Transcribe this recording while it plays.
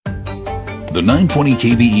The 920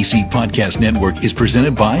 KVEC Podcast Network is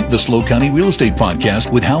presented by the SLO County Real Estate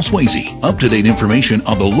Podcast with Hal Swayze. Up-to-date information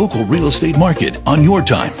on the local real estate market on your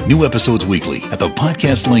time. New episodes weekly at the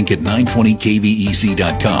podcast link at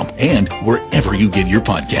 920kvec.com and wherever you get your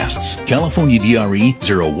podcasts. California DRE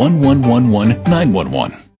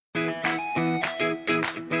 01111-911.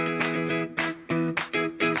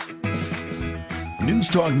 News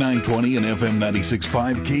Talk 920 and FM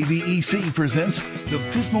 96.5 KVEC presents the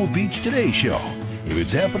Pismo Beach Today Show. If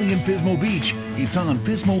it's happening in Pismo Beach, it's on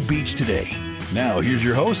Pismo Beach Today. Now, here's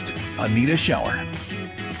your host, Anita Schauer.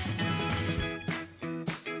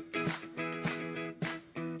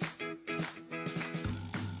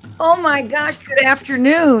 Oh my gosh, good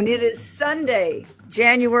afternoon. It is Sunday,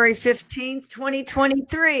 January 15th,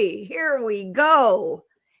 2023. Here we go.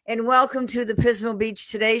 And welcome to the Pismo Beach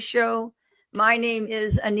Today Show. My name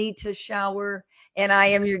is Anita Schauer, and I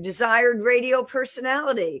am your desired radio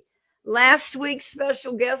personality. Last week's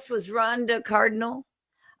special guest was Rhonda Cardinal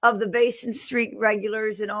of the Basin Street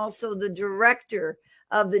Regulars and also the director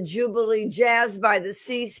of the Jubilee Jazz by the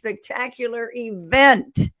Sea spectacular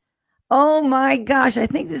event. Oh my gosh, I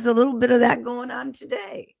think there's a little bit of that going on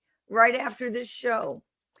today, right after this show.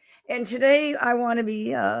 And today I want to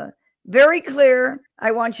be very clear.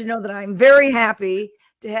 I want you to know that I'm very happy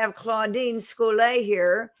to have Claudine Scollet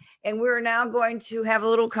here, and we're now going to have a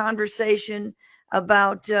little conversation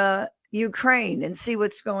about Ukraine and see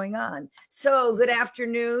what's going on. So, good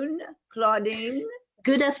afternoon, Claudine.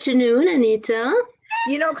 Good afternoon, Anita.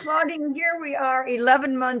 You know, Claudine, here we are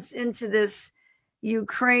 11 months into this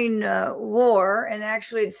Ukraine war, and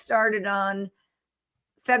actually it started on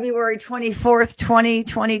February 24th,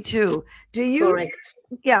 2022. Correct.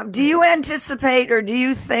 Yeah, do you anticipate or do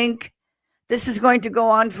you think this is going to go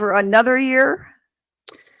on for another year?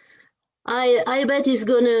 I bet it's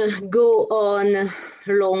going to go on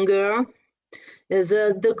longer.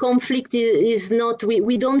 The conflict is not,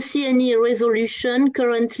 we don't see any resolution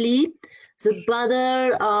currently. The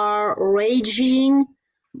battles are raging,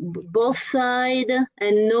 both sides,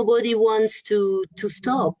 and nobody wants to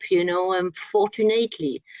stop,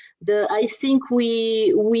 unfortunately. I think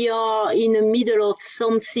we are in the middle of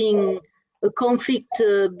something, a conflict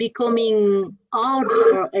becoming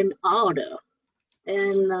harder and harder,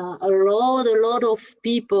 and a lot of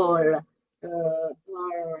people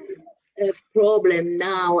have problem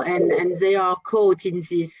now, and they are caught in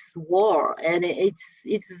this war, and it's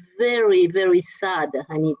very, very sad,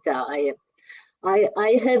 Anita.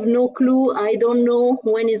 I have no clue. I don't know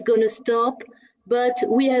when it's gonna stop, but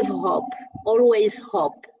we have hope, always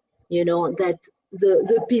hope, that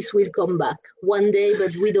the peace will come back one day,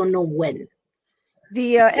 but we don't know when.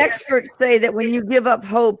 The experts say that when you give up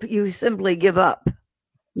hope, you simply give up.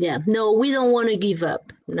 Yeah, no, we don't want to give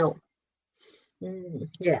up. No.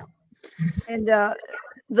 Yeah. And the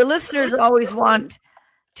listeners always want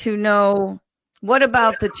to know, what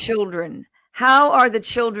about the children? How are the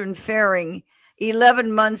children faring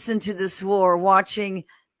 11 months into this war, watching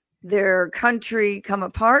their country come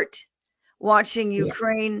apart, watching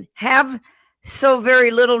Ukraine have so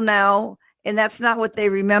very little now, and that's not what they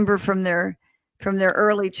remember from their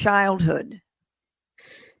early childhood?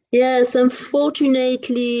 Yes,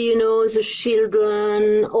 unfortunately, the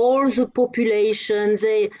children, all the population,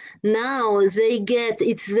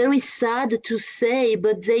 it's very sad to say,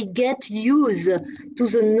 but they get used to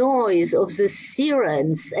the noise of the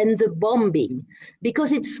sirens and the bombing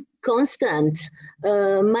because it's constant.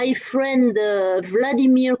 My friend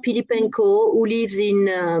Vladimir Pilipenko, who lives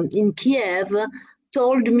in Kiev,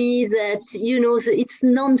 told me that, it's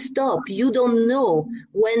non-stop. You don't know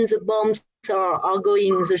when the bombs are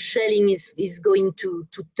going, the shelling is going to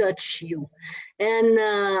touch you. And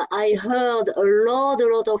I heard a lot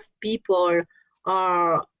of people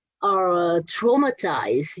are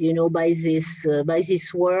traumatized, by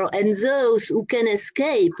this war. And those who can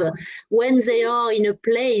escape, when they are in a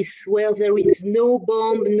place where there is no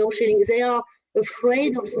bomb, no shelling, they are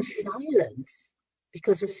afraid of the silence,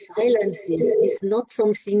 because the silence is not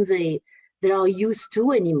something they are used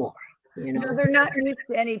to anymore. No, they're not used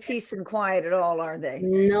to any peace and quiet at all, are they?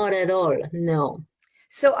 Not at all, no.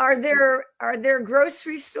 So are there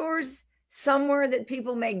grocery stores somewhere that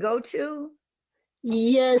people may go to?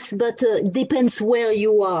 Yes, but depends where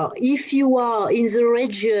you are. If you are in the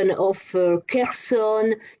region of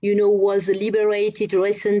Kherson, was liberated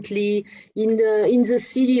recently, in the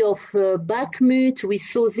city of Bakhmut, we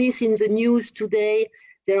saw this in the news today.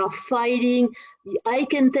 They are fighting. I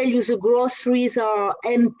can tell you the groceries are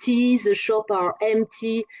empty, the shops are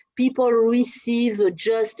empty. People receive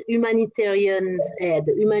just humanitarian aid,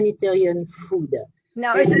 humanitarian food.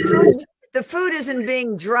 Now, is it true the food isn't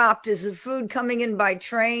being dropped. Is the food coming in by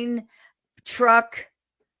train, truck,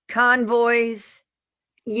 convoys?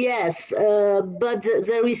 Yes, but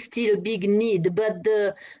there is still a big need. But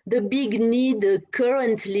the big need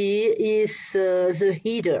currently is the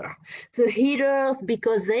heater. The heaters,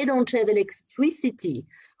 because they don't have electricity,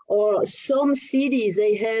 or some cities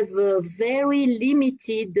they have very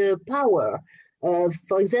limited power.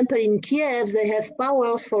 For example, in Kiev, they have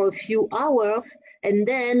powers for a few hours, and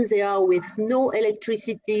then they are with no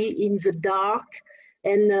electricity in the dark,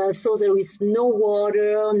 and so there is no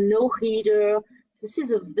water, no heater. This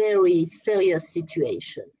is a very serious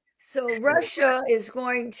situation. So Russia is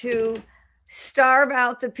going to starve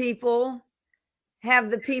out the people,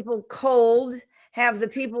 have the people cold, have the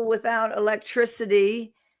people without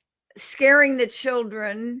electricity, scaring the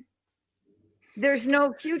children. There's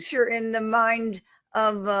no future in the mind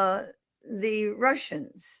of the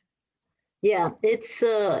Russians. Yeah,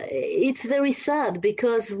 it's very sad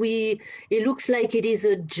because it looks like it is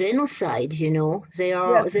a genocide, you know. They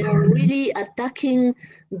are really attacking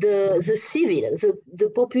the civil, the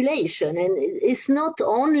population, and it's not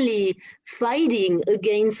only fighting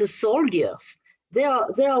against the soldiers. They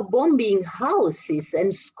are bombing houses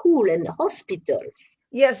and school and hospitals.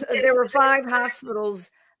 Yes, there were 5 hospitals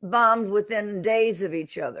bombed within days of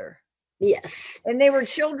each other. Yes. And they were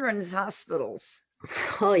children's hospitals.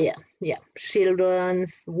 Oh, yeah. Children,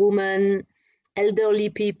 women, elderly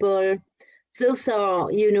people. Those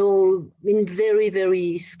are, you know, in very,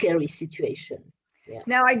 very scary situation. Yeah.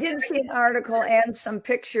 Now, I did see an article and some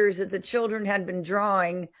pictures that the children had been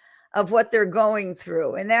drawing of what they're going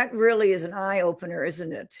through. And that really is an eye-opener,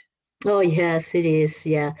 isn't it? Oh, yes, it is.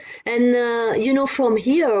 Yeah. And, you know, from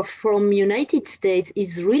here, from United States,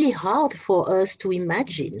 it's really hard for us to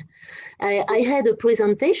imagine. I had a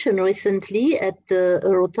presentation recently at a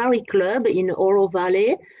Rotary Club in Oro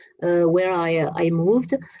Valley, where I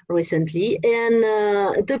moved recently, and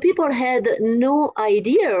the people had no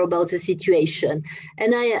idea about the situation.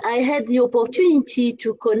 And I had the opportunity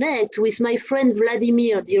to connect with my friend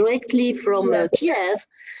Vladimir directly from Kiev.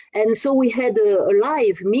 And so we had a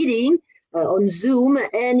live meeting on Zoom,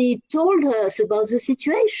 and he told us about the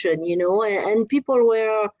situation, you know, and people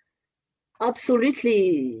were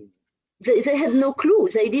absolutely, they had no clue,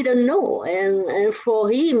 they didn't know. And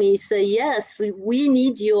for him, he said, yes, we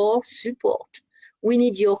need your support. We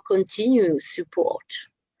need your continuous support.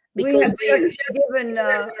 Because we have just given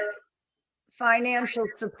financial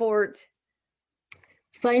support.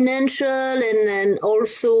 Financial and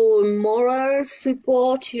also moral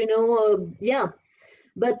support, you know, yeah.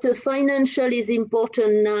 But financial is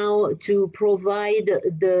important now to provide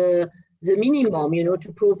the minimum, you know,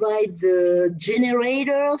 to provide the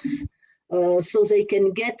generators so they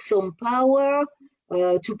can get some power,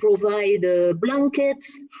 to provide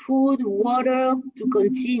blankets, food, water to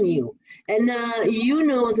continue. And you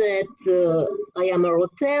know that I am a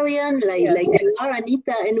Rotarian, like you are,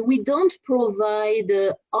 Anita, and we don't provide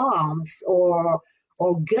arms or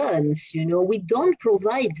guns, you know, we don't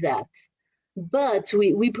provide that. But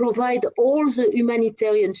we provide all the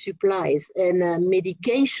humanitarian supplies and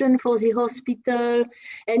medication for the hospital.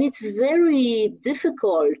 And it's very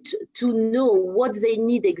difficult to know what they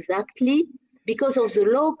need exactly because of the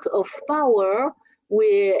lack of power.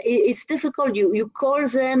 It's difficult. You call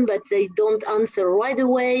them, but they don't answer right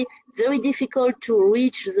away. Very difficult to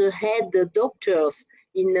reach the head doctors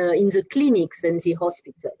in the clinics and the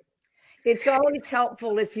hospital. It's always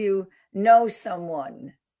helpful if you know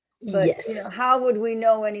someone. But yes. You know, how would we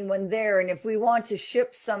know anyone there? And if we want to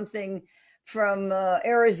ship something from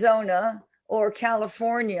Arizona or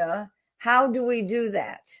California, how do we do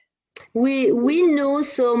that? We know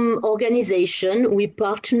some organization. We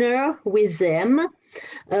partner with them,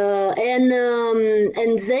 and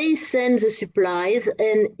they send the supplies.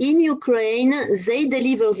 And in Ukraine, they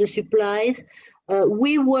deliver the supplies.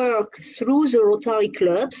 We work through the Rotary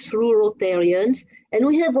clubs, through Rotarians, and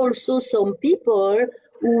we have also some people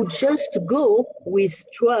who just go with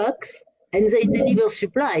trucks and they deliver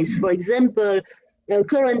supplies. For example,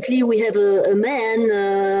 currently we have a man,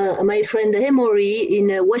 my friend Emory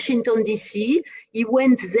in Washington, D.C. He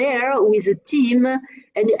went there with a team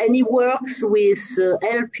and he works with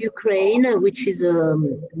Help Ukraine, which is a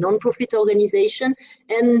non-profit organization,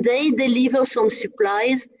 and they deliver some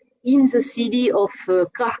supplies in the city of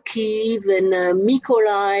Kharkiv and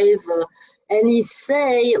Mykolaiv. And he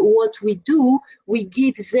say what we do, we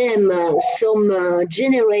give them some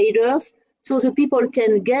generators so the people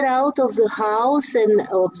can get out of the house and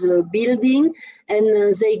of the building,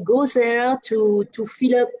 and they go there to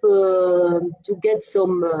fill up, to get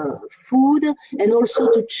some food, and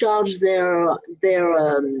also to charge their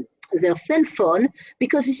their cell phone,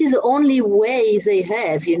 because this is the only way they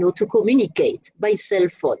have, to communicate by cell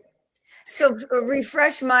phone. So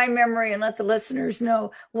refresh my memory and let the listeners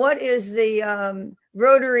know, what is the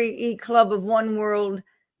Rotary E-Club of One World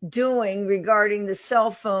doing regarding the cell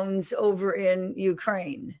phones over in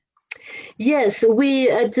Ukraine? Yes, we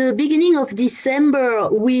at the beginning of December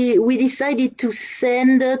we decided to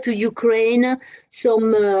send to Ukraine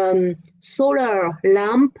some solar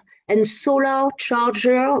lamp and solar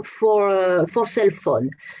charger for cell phone.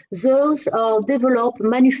 Those are developed,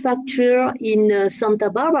 manufactured in Santa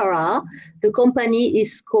Barbara. The company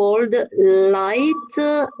is called Light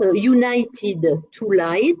United to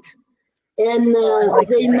Light, and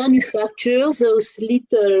they manufacture those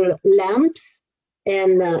little lamps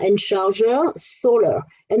and charger solar,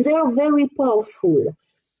 and they are very powerful.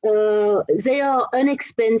 They are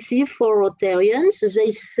inexpensive for Rotarians.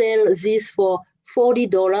 They sell this for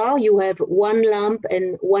 $40. You have one lamp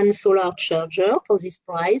and one solar charger for this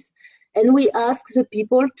price. And we ask the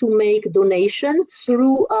people to make donations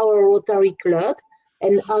through our Rotary Club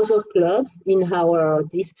and other clubs in our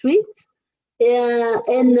district.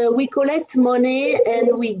 And we collect money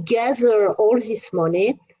and we gather all this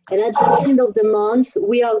money. And at the end of the month,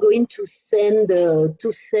 we are going to send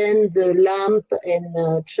the lamp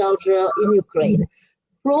and charger in Ukraine.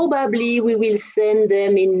 Probably we will send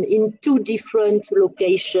them in 2 different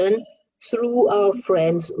locations through our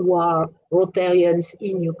friends who are Rotarians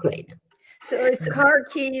in Ukraine. So is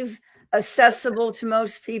Kharkiv accessible to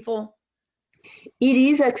most people? It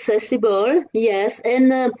is accessible, yes.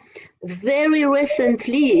 And very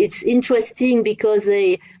recently, it's interesting because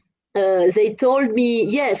they told me,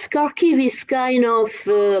 yes, Kharkiv is kind of,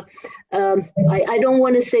 I don't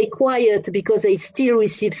want to say quiet because they still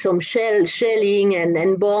receive some shelling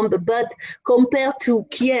and bomb, but compared to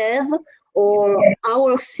Kiev or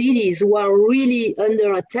our cities who are really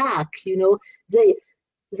under attack, they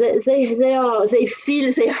feel they are a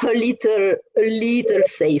little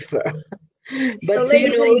safer. But so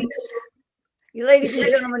ladies and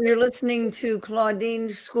gentlemen, you're listening to Claudine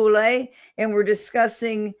Scoulet, and we're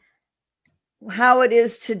discussing how it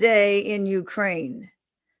is today in Ukraine.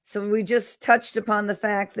 So we just touched upon the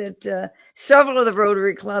fact that several of the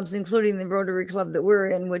Rotary clubs, including the Rotary Club that we're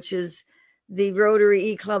in, which is the Rotary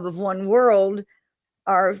E-Club of One World,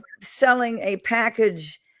 are selling a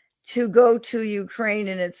package to go to Ukraine,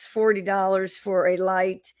 and it's $40 for a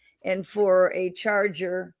light and for a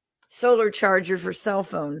charger, solar charger for cell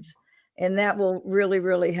phones. And that will really,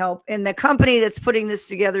 really help. And the company that's putting this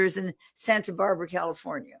together is in Santa Barbara,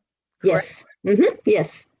 California. Yes. Mm-hmm.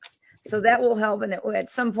 Yes. So that will help. And at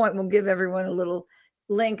some point, we'll give everyone a little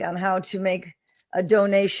link on how to make a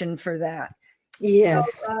donation for that. Yes.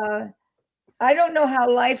 So, I don't know how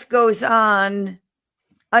life goes on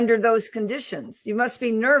under those conditions. You must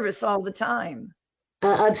be nervous all the time.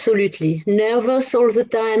 Absolutely. Nervous all the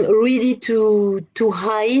time, ready to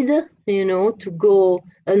hide, to go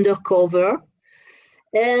undercover.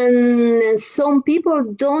 And some people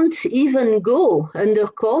don't even go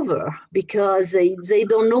undercover because they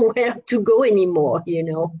don't know where to go anymore,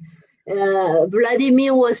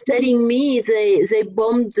 Vladimir was telling me they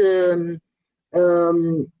bombed the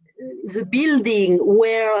building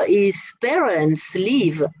where his parents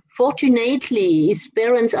live. Fortunately, his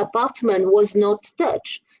parents' apartment was not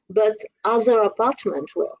touched, but other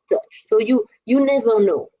apartments were touched. So you never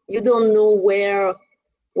know. You don't know where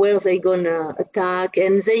they're gonna attack,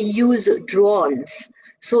 and they use drones.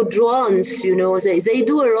 So drones, they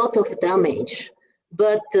do a lot of damage,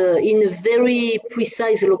 but in a very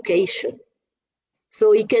precise location.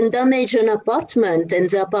 So it can damage an apartment, and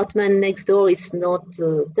the apartment next door is not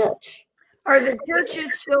touched. Are the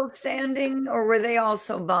churches still standing, or were they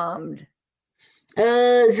also bombed?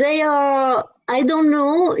 They are, I don't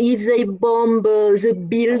know if they bomb the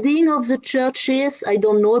building of the churches. I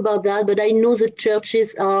don't know about that, but I know the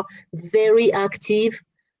churches are very active,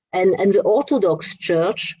 and the Orthodox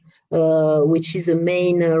Church, which is the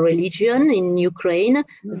main religion in Ukraine,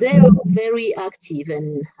 they are very active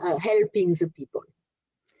and are helping the people.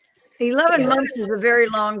 11 months is a very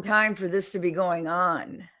long time for this to be going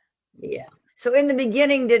on. Yeah. So in the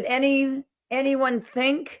beginning, did anyone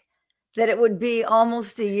think that it would be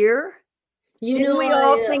almost a year? Did we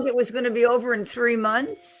all think it was going to be over in 3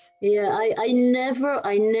 months? Yeah, I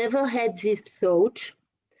never had this thought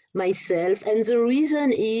myself. And the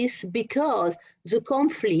reason is because the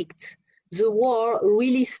conflict, the war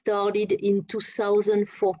really started in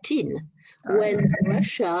 2014. When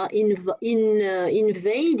Russia invaded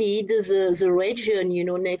the region,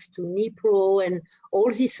 next to Dnipro and all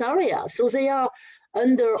this area. So they are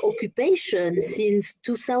under occupation since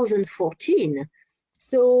 2014.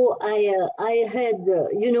 So I had,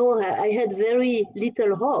 I had very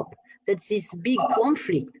little hope that this big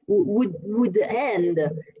conflict would end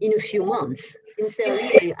in a few months.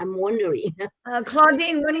 Sincerely, I'm wondering.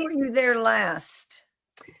 Claudine, when were you there last?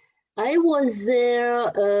 I was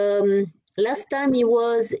there, last time it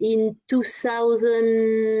was in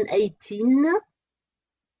 2018.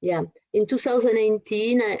 Yeah, in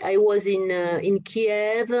 2018, I was in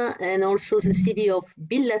Kiev and also the city of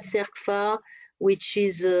Bila-Tserkva, which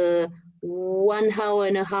is 1 hour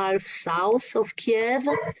and a half south of Kiev.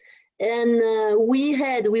 And we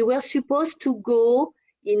were supposed to go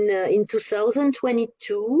in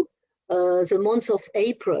 2022, the month of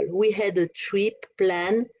April. We had a trip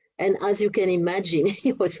planned, and as you can imagine,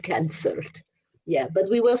 it was cancelled. Yeah, but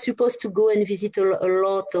we were supposed to go and visit a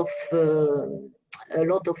lot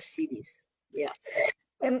of cities. Yeah.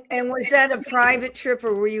 And was that a private trip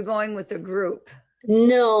or were you going with a group?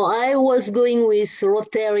 No, I was going with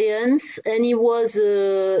Rotarians, and it was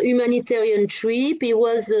a humanitarian trip. It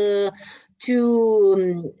was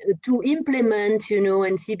to implement,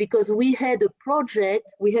 and see, because we have a project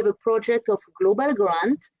of Global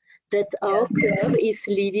Grant that our club is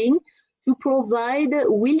leading to provide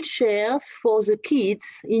wheelchairs for the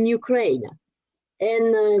kids in Ukraine.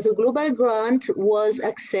 And the Global Grant was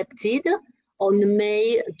accepted on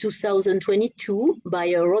May 2022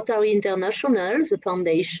 by Rotary International, the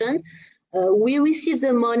foundation. We received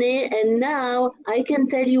the money, and now I can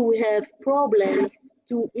tell you we have problems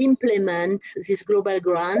to implement this Global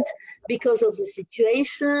Grant because of the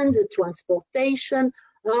situation, the transportation.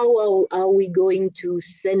 How are we going to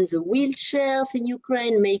send the wheelchairs in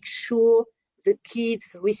Ukraine, make sure the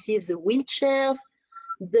kids receive the wheelchairs?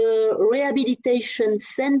 The rehabilitation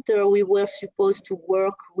center we were supposed to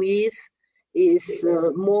work with is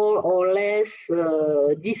more or less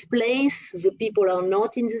displaced. The people are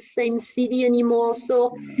not in the same city anymore,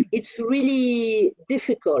 so it's really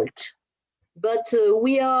difficult. But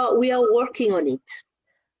we are working on it.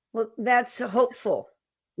 Well, that's hopeful.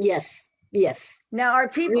 Yes. Now, are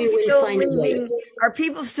people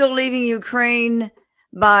still leaving Ukraine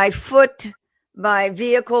by foot, by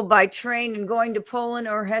vehicle, by train, and going to Poland,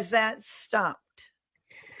 or has that stopped?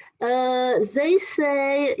 They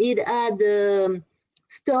say it had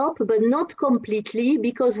stopped, but not completely,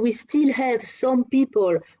 because we still have some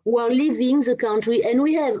people who are leaving the country, and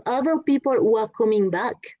we have other people who are coming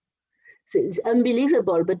back. It's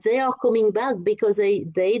unbelievable, but they are coming back because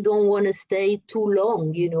they don't want to stay too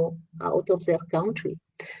long, out of their country.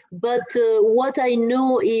 But what I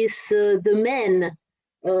know is the men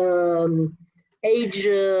age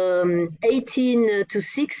 18 to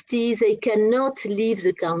 60, they cannot leave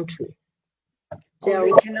the country.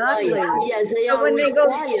 They cannot leave. Yes, they so are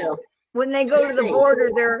required. When they go to the border,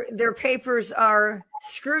 their papers are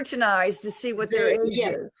scrutinized to see what their age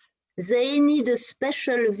is. They need a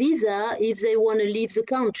special visa if they want to leave the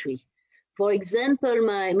country. For example,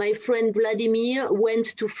 my friend Vladimir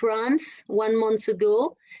went to France 1 month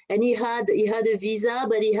ago, and he had a visa,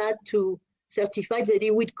 but he had to certify that he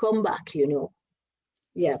would come back, Yeah.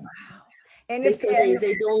 Wow. And because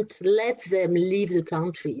they don't let them leave the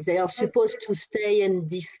country. They are supposed to stay and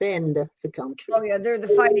defend the country. Oh yeah, they're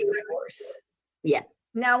the fighting force. Yeah.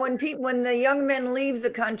 Now, when the young men leave the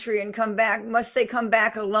country and come back, must they come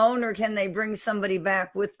back alone, or can they bring somebody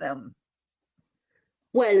back with them?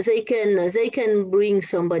 Well, they can bring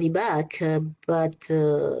somebody back, but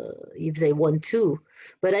if they want to.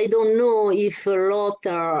 But I don't know if a lot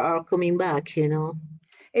are coming back, And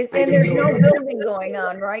there's no building going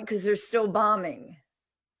on, right? Because they're still bombing.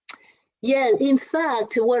 Yeah, in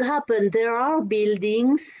fact, what happened, there are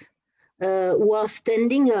buildings who are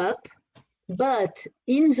standing up, but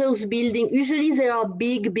in those buildings, usually there are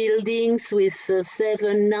big buildings with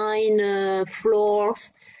 7, 9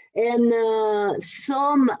 floors, and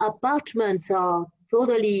some apartments are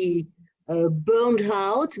totally burned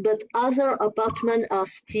out, but other apartments are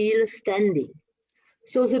still standing.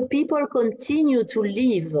 So the people continue to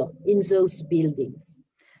live in those buildings.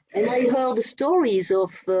 And I heard stories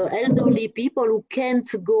of elderly people who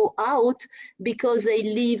can't go out because they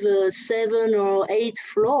live 7 or 8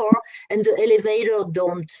 floor, and the elevator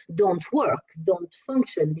don't work, don't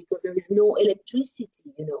function because there is no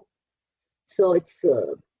electricity, So it's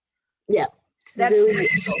it's That's a very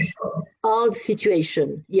odd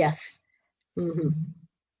situation. Yes. Mm-hmm.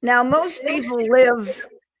 Now most people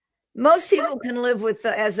can live with,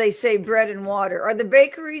 as they say, bread and water. Are the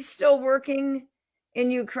bakeries still working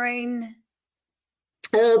in Ukraine?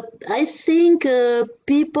 I think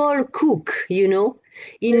people cook,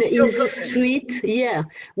 in the street. Yeah,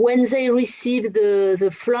 when they receive the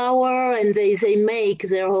flour and they make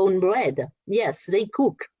their own bread. Yes, they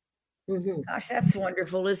cook. Mm-hmm. Gosh, that's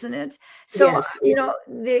wonderful, isn't it? So, Yes,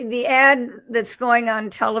 the ad that's going on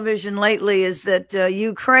television lately is that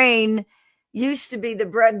Ukraine used to be the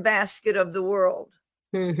breadbasket of the world.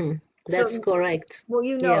 mm-hmm. That's correct. Well,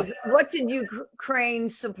 what did Ukraine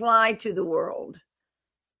supply to the world?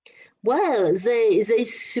 Well, they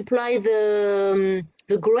supply the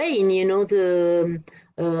grain, the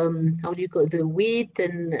how do you call it? The wheat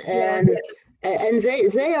and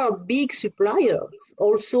they are big suppliers,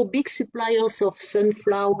 also big suppliers of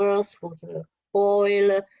sunflowers for the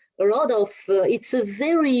oil. A lot of it's a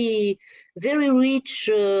very rich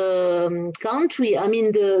country. I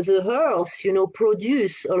mean, the earth,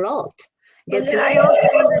 produce a lot. But then I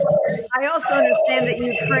also understand that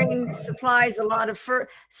Ukraine supplies a lot of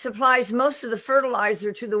supplies most of the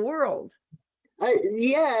fertilizer to the world.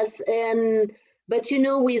 Yes, but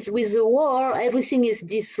with the war, everything is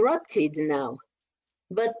disrupted now.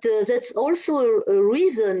 But that's also a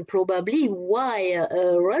reason, probably, why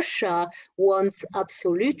Russia wants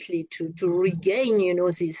absolutely to regain,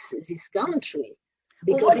 this country.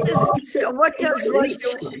 Because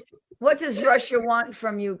what does Russia want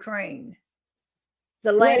from Ukraine?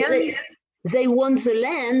 The land? Well, they want the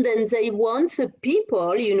land, and they want the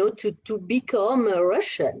people, to become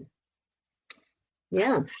Russian.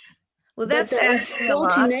 Yeah. Well, that's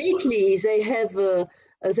unfortunately they have a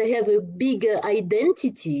big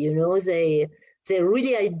identity. They're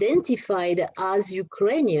really identified as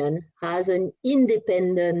Ukrainian, as an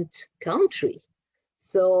independent country.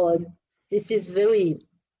 So this is very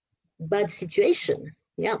bad situation.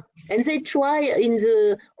 Yeah, and they try in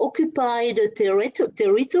the occupied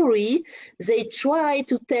territory, they try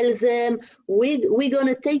to tell them, we're going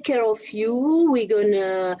to take care of you, we're going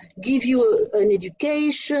to give you an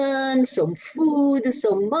education, some food,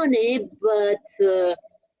 some money, but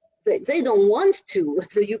they don't want to.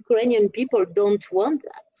 The Ukrainian people don't want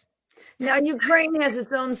that. Now, Ukraine has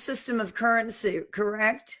its own system of currency,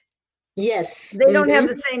 correct? Yes. They don't have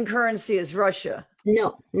the same currency as Russia.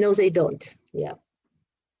 No, they don't. Yeah.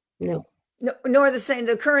 No, nor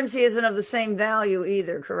the currency isn't of the same value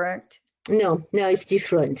either, correct? No, it's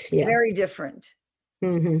different. Yeah, very different.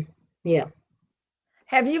 Mm-hmm. Yeah.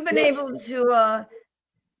 Have you been able to?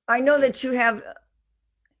 I know that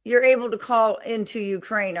you're able to call into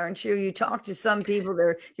Ukraine, aren't you? You talk to some people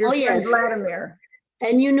there. Your friend yes. Vladimir.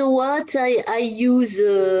 And you know what? I use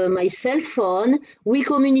my cell phone. We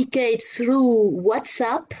communicate through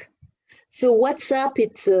WhatsApp. So WhatsApp,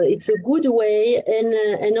 it's a good way,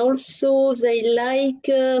 and also they like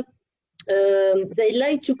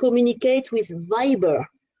to communicate with Viber.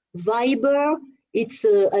 Viber, it's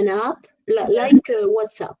an app like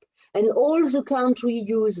WhatsApp, and all the country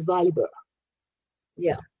use Viber.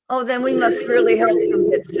 Yeah. Oh, then we must really help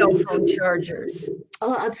them get cell phone chargers.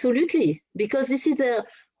 Oh, absolutely, because this is the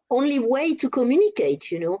only way to communicate,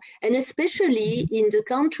 and especially in the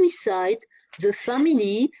countryside. The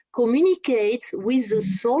family communicates with the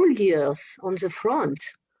soldiers on the front.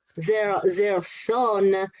 Their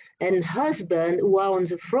son and husband who are on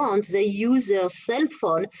the front, they use their cell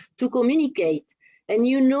phone to communicate. And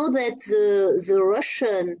you know that the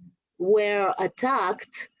Russians were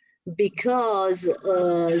attacked because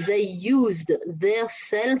they used their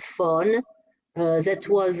cell phone. That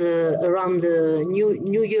was around the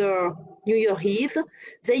New Year Eve.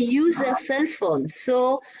 They use their cell phone.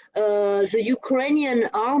 So the Ukrainian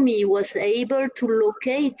army was able to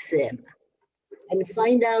locate them and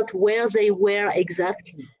find out where they were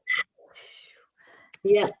exactly.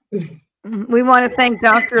 Yeah. We want to thank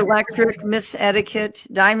Dr. Electric, Miss Etiquette,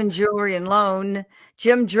 Diamond Jewelry and Loan,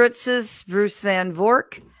 Jim Dritzes, Bruce Van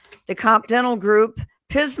Vork, the Cop Dental Group,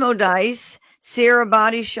 Pismo Dice, Sierra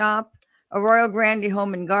Body Shop, Arroyo Grande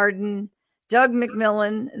Home and Garden, Doug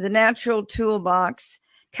McMillan, The Natural Toolbox,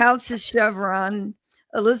 Coutz's Chevron,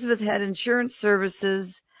 Elizabeth Head Insurance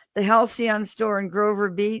Services, the Halcyon Store in Grover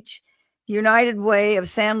Beach, United Way of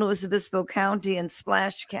San Luis Obispo County, and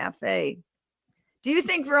Splash Cafe. Do you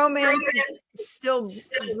think romance is still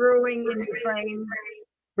brewing in Ukraine?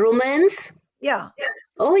 Romance? Yeah.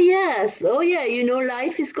 Oh, yes. Oh, yeah.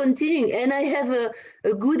 Life is continuing. And I have a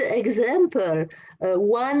good example.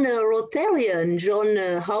 One Rotarian, John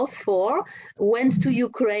Houseford, went to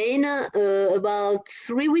Ukraine about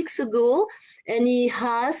 3 weeks ago, and he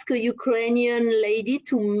asked a Ukrainian lady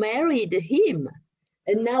to marry him.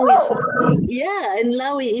 And now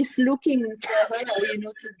he's looking for her,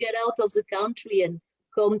 to get out of the country and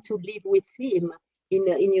come to live with him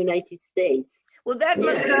in United States. Well, that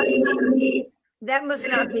must not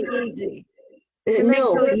be easy.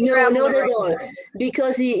 No, not at all.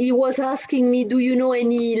 Because he was asking me, do you know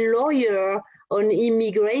any lawyer on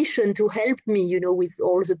immigration to help me, with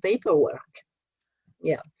all the paperwork?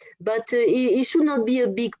 Yeah, but it should not be a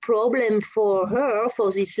big problem for her,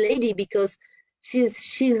 for this lady, because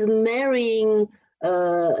she's marrying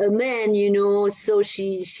a man, so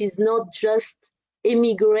she's not just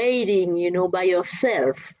immigrating, by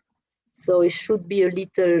herself. So it should be a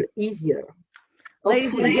little easier.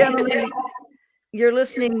 Ladies and gentlemen, you're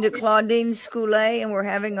listening to Claudine Scoulet, and we're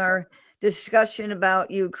having our discussion about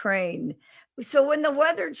Ukraine. So when the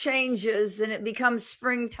weather changes and it becomes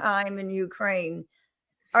springtime in Ukraine,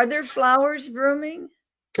 are there flowers blooming?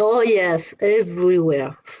 Oh, yes,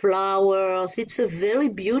 everywhere. Flowers. It's a very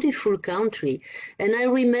beautiful country. And I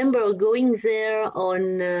remember going there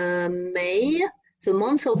on May, the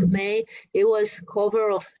month of May, it was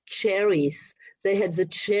covered of cherries. They had the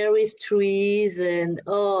cherries trees, and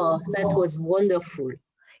that was wonderful.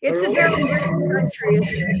 It's a very rich country,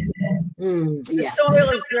 isn't it? The soil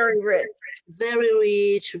is very rich. Very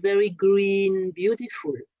rich, very green,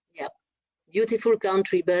 beautiful. Yeah, beautiful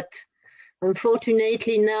country. But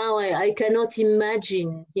unfortunately now I cannot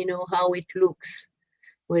imagine, how it looks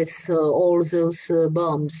with all those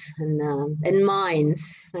bombs and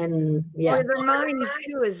mines and yeah. Oh, there are mines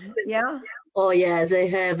too, yeah. Oh yeah, they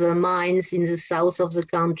have mines in the south of the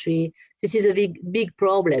country. This is a big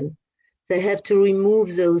problem. They have to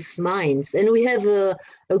remove those mines, and we have a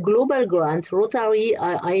global grant. Rotary,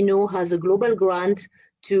 I know, has a global grant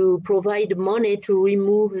to provide money to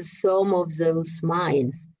remove some of those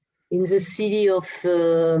mines in the city of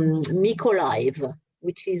Mykolaiv,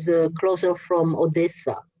 which is closer from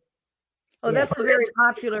Odessa. Oh, that's a very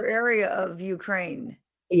popular area of Ukraine.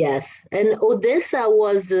 Yes, and Odessa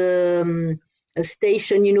was a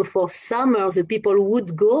station, for summer, the people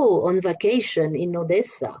would go on vacation in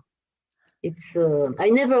Odessa. It's I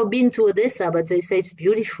never been to Odessa, but they say it's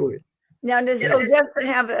beautiful. Now, does Odessa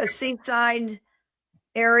have a seaside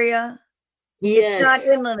area? Yes. It's not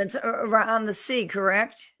inland, it's on the sea,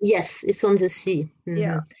 correct? Yes, it's on the sea. Mm-hmm.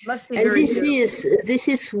 Yeah, must be. And this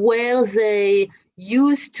is where they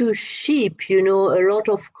used to ship, a lot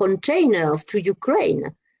of containers to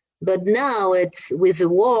Ukraine. But now it's with the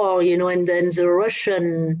war, and then the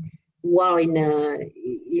Russian war in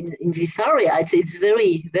this area, it's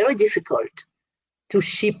very, very difficult to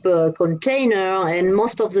ship a container, and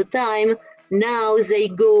most of the time now they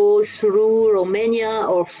go through Romania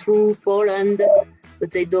or through Poland,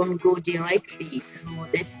 but they don't go directly through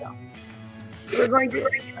Odessa.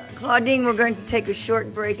 Claudine, we're going to take a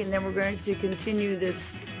short break, and then we're going to continue this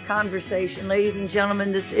conversation. Ladies and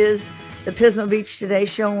gentlemen, this is the Pismo Beach Today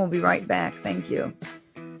Show, and we'll be right back. Thank you.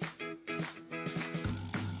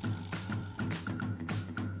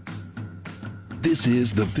 This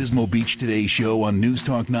is the Pismo Beach Today Show on News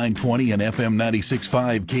Talk 920 and FM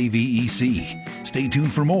 96.5 KVEC. Stay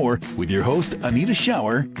tuned for more with your host, Anita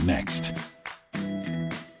Schauer, next.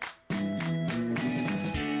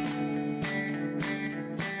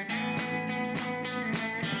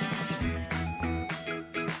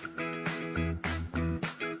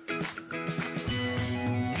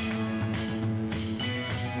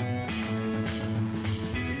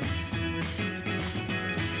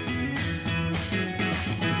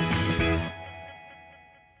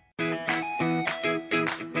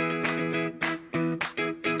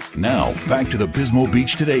 Now, back to the Pismo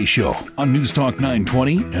Beach Today Show on News Talk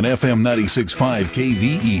 920 and FM 96.5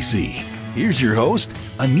 KVEC. Here's your host,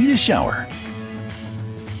 Anita Schauer.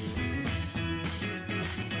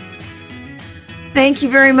 Thank you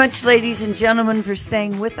very much, ladies and gentlemen, for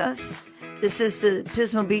staying with us. This is the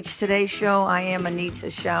Pismo Beach Today Show. I am Anita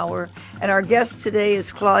Schauer, and our guest today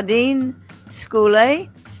is Claudine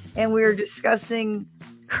Scoulet, and we're discussing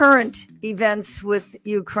current events with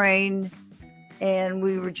Ukraine. And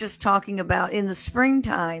we were just talking about in the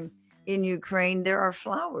springtime in Ukraine, there are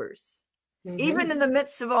flowers, even in the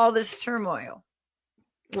midst of all this turmoil.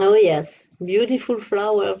 Oh, yes. Beautiful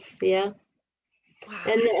flowers. Yeah.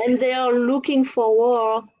 Wow. And they are looking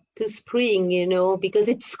forward to spring, because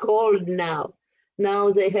it's cold now. Now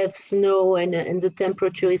they have snow and the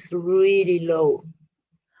temperature is really low.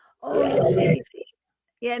 Oh, yes.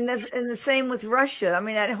 Yeah, and the same with Russia. I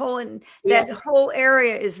mean, that whole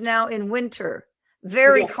area is now in winter.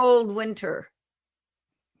 Very cold winter.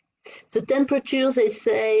 The temperature, they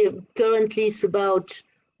say, currently is about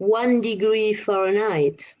 1 degree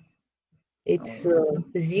Fahrenheit. It's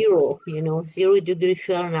 0, 0 degree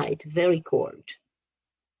Fahrenheit, very cold.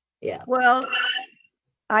 Yeah. Well,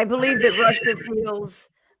 I believe that Russia feels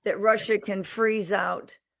that Russia can freeze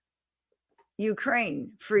out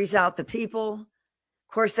Ukraine, freeze out the people,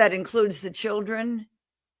 course, that includes the children.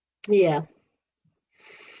 Yeah.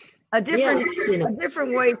 A different, you know. a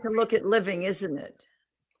different way to look at living, isn't it?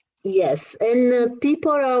 Yes, and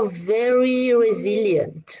people are very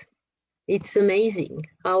resilient. It's amazing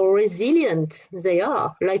how resilient they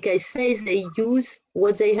are. Like I say, they use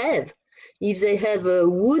what they have. If they have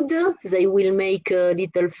wood, they will make a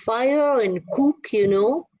little fire and cook, you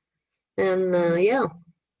know. And yeah.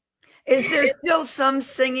 Is there still some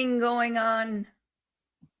singing going on?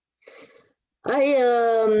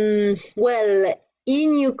 Well,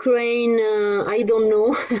 in Ukraine, I don't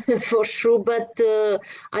know for sure, but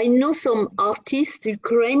I know some artists,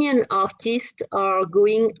 Ukrainian artists, are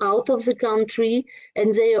going out of the country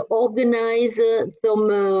and they organize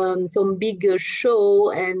some big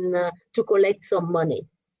show and to collect some money.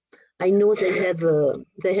 I know they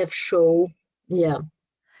have show, yeah.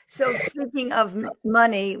 So speaking of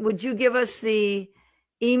money, would you give us the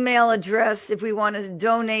email address if we want to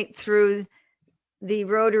donate through the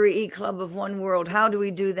Rotary E-Club of One World? How do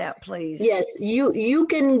we do that, please? Yes, you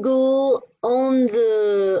can go on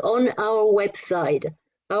our website.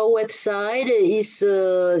 Our website is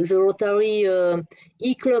the Rotary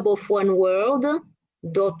E-Club of One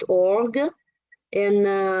World.org,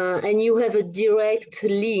 and you have a direct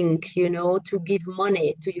link, you know, to give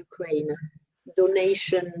money to Ukraine.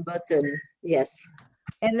 Donation button, yes.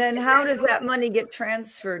 And then how does that money get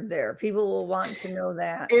transferred there? People will want to know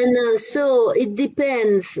that. And so it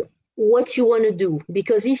depends what you want to do,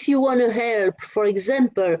 because if you want to help, for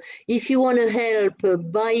example, if you want to help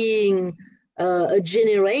buying a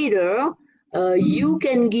generator, you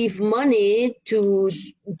can give money to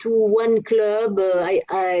one club.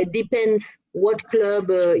 Depends what club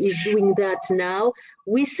is doing that now.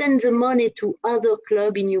 We send the money to other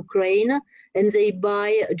club in Ukraine and they buy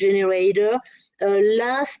a generator.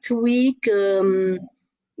 Last week in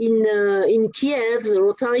Kiev, the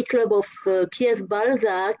Rotary Club of Kiev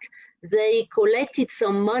Balzac, they collected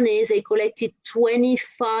some money. They collected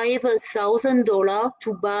 $25,000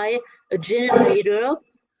 to buy a generator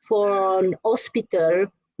for an hospital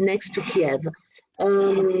next to Kiev.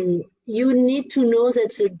 You need to know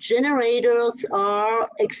that the generators are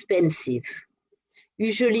expensive.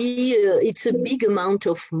 Usually it's a big amount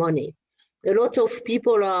of money. A lot of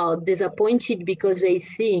people are disappointed because they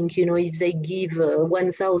think, you know, if they give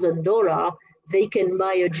 $1,000, they can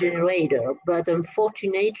buy a generator. But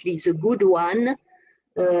unfortunately, the good one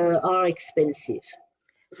are expensive.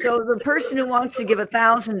 So the person who wants to give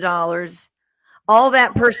 $1,000, all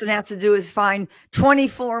that person has to do is find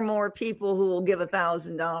 24 more people who will give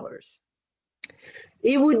 $1,000.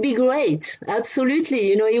 It would be great. Absolutely.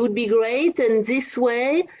 You know, it would be great. And this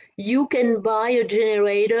way you can buy a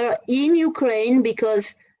generator in Ukraine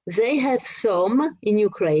because they have some in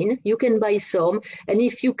Ukraine. You can buy some. And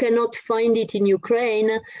if you cannot find it in Ukraine,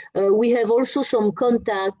 we have also some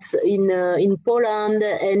contacts in Poland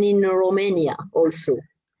and in Romania also.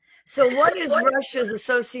 So what is Russia's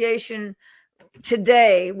association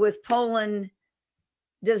today with Poland?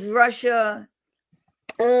 Does Russia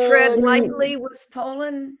tread lightly with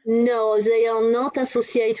Poland? No, they are not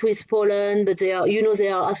associated with Poland, but they are, you know, they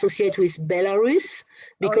are associated with Belarus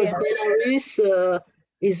because Belarus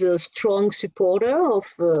is a strong supporter of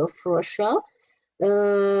Russia.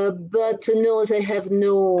 But no, they have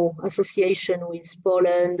no association with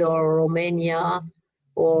Poland or Romania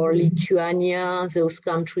or Lithuania. Those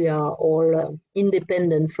countries are all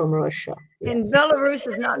independent from Russia. And Belarus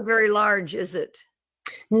is not very large, is it?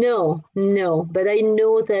 No, but I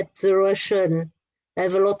know that the Russians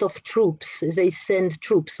have a lot of troops. They send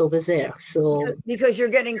troops over there. So because you're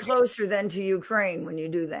getting closer then to Ukraine when you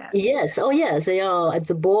do that. Yes, oh yeah, they are at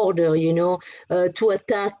the border, you know, to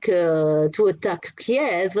attack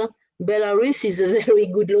Kiev. Belarus is a very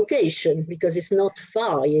good location because it's not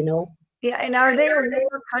far, you know. Yeah, and are they a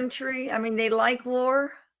war country? I mean, they like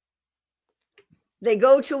war? They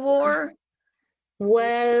go to war?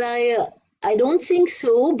 Well, I don't think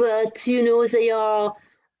so, but you know they are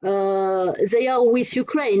with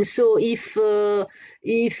Ukraine. So if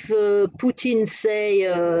Putin say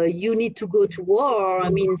you need to go to war, I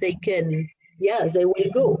mean they can, yeah, they will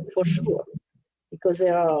go for sure because they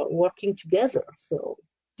are working together. So,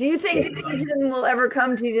 do you think Putin will ever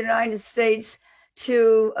come to the United States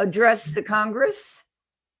to address the Congress?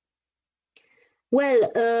 Well,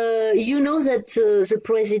 you know that the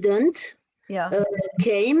president. Yeah.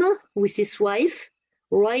 Came with his wife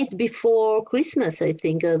right before Christmas, I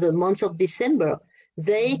think, the month of December.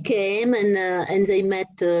 They came and they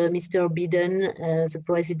met Mr. Biden, the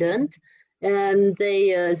president, and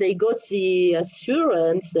they got the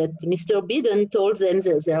assurance that Mr. Biden told them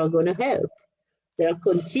that they are going to help.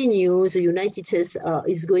 The United States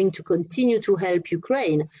is going to continue to help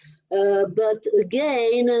Ukraine. But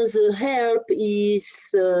again, the help is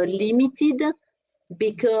limited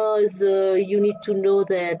because you need to know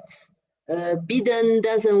that Biden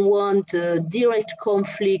doesn't want a direct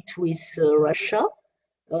conflict with Russia.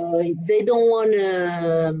 They don't want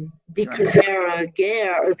to declare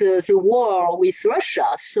the war with Russia.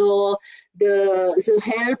 So the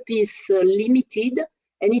help is limited,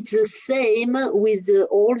 and it's the same with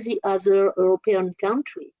all the other European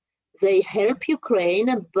countries. They help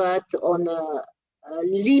Ukraine, but on a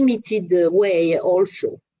limited way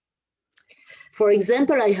also. For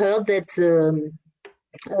example, I heard that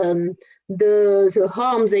the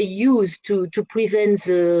harm they use to prevent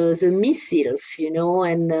the missiles,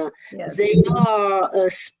 and Yes. they are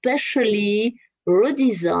specially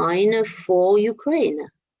redesigned for Ukraine.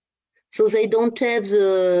 So they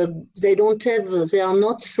are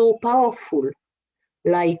not so powerful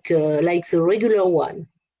like the regular one.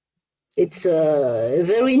 It's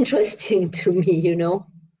very interesting to me,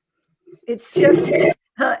 It's just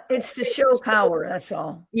it's to show power. That's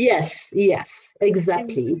all. Yes,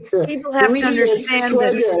 exactly. It's people have really to understand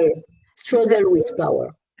struggle with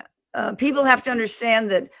power. People have to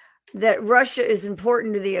understand that Russia is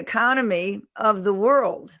important to the economy of the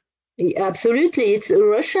world. Absolutely,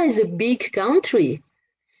 Russia is a big country.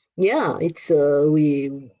 Yeah, it's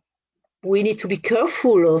we need to be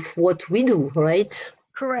careful of what we do, right?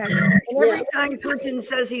 Correct. And every time Putin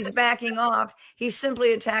says he's backing off, he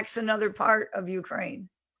simply attacks another part of Ukraine.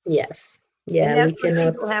 Yes. Yeah, and that's what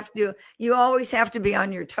people have to do. You always have to be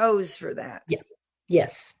on your toes for that. Yeah.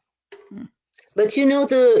 Yes. But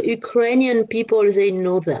the Ukrainian people, they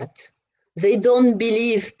know that. They don't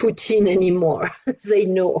believe Putin anymore. They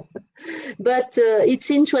know. But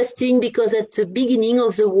it's interesting because at the beginning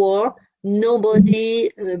of the war,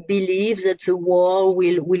 nobody believed that the war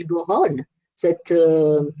will go on, that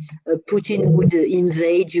Putin would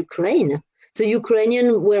invade Ukraine. The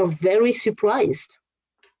Ukrainians were very surprised.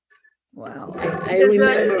 Wow. I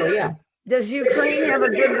remember, Does Ukraine have a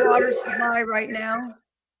good water supply right now?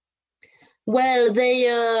 Well, they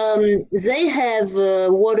have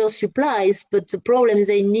water supplies, but the problem is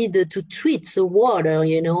they need to treat the water,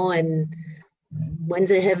 and when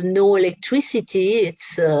they have no electricity,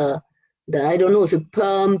 it's I don't know, the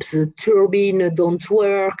pumps, the turbine don't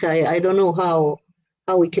work. I don't know how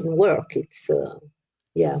it can work. It's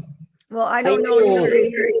Well, I don't know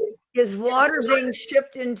either. Is water being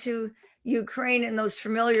shipped into Ukraine in those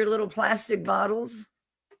familiar little plastic bottles?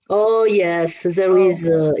 Oh yes, there is.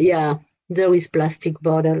 There is plastic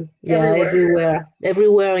bottle.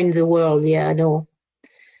 Everywhere in the world. Yeah, no.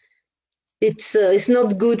 It's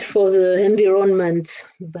not good for the environment,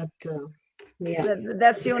 but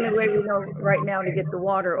that's the only way we know right now to get the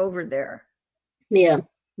water over there. Yeah.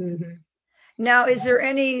 Mm-hmm. Now, is there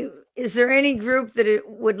any group that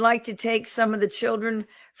would like to take some of the children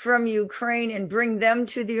from Ukraine and bring them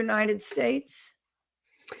to the United States?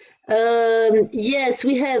 Yes,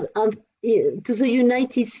 we have. To the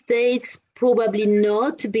United States, probably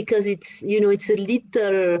not, because it's a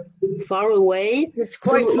little far away. It's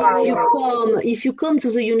quite far away. If you come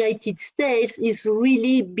to the United States, it's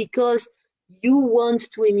really because you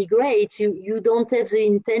want to immigrate. You don't have the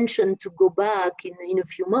intention to go back in a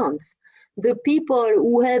few months. The people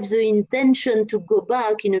who have the intention to go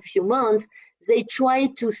back in a few months, they try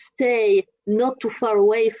to stay not too far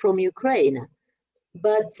away from Ukraine.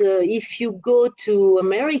 But if you go to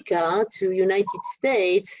America, to United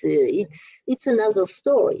States, it's another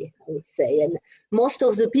story, I would say. And most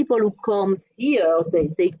of the people who come here,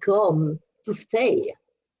 they come to stay.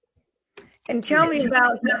 And tell me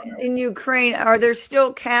about in Ukraine, are there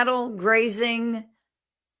still cattle grazing?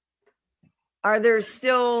 Are there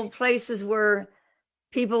still places where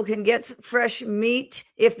people can get fresh meat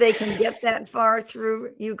if they can get that far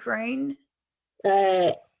through Ukraine?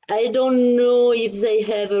 I don't know if they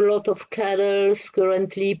have a lot of cattle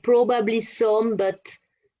currently, probably some, but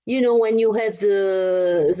when you have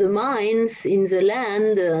the mines in the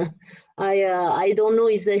land, I don't know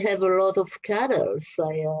if they have a lot of cattle.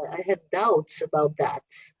 I have doubts about that.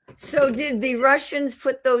 So did the Russians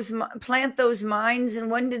plant those mines,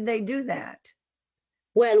 and when did they do that?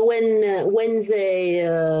 Well, when they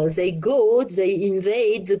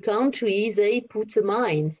invade the country, they put the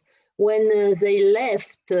mines. When they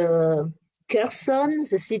left Kherson,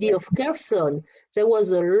 the city of Kherson, there was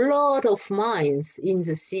a lot of mines in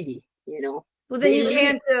the city, Well, then you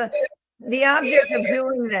can't, the object of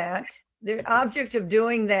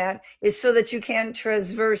doing that is so that you can't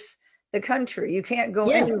traverse the country. You can't go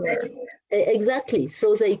anywhere. Exactly.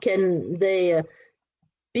 So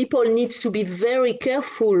people needs to be very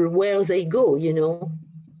careful where they go, you know.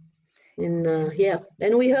 And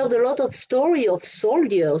and we heard a lot of story of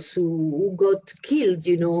soldiers who got killed,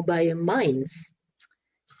 you know, by mines.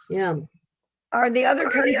 Yeah. Are the other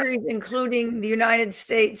countries, including the United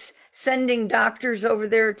States, sending doctors over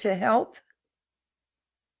there to help?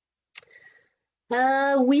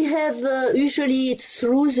 We have usually it's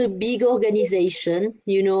through the big organization,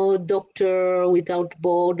 you know, Doctor Without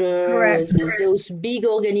Borders, those big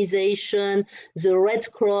organization, the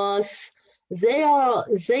Red Cross. They are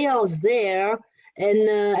there,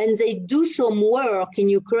 and they do some work in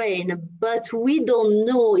Ukraine, but we don't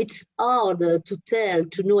know. It's hard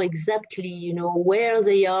to know exactly, you know, where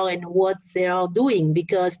they are and what they are doing,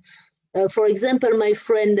 because for example, my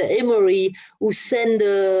friend Emery, who sent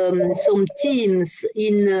some teams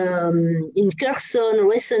in Kherson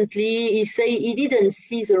recently, he say he didn't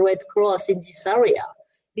see the Red Cross in this area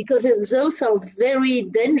because those are very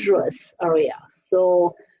dangerous areas.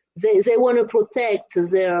 So they want to protect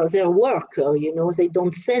their worker. You know, they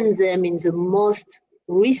don't send them in the most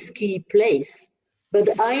risky place.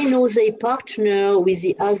 But I know they partner with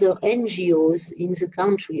the other NGOs in the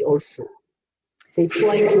country also. They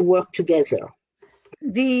try to work together.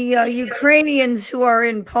 The Ukrainians who are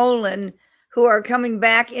in Poland, who are coming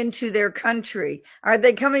back into their country, are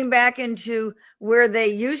they coming back into where they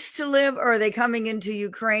used to live, or are they coming into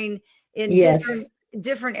Ukraine in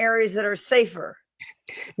different areas that are safer?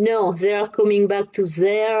 No, they are coming back to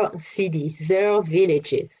their cities, their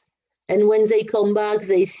villages. And when they come back,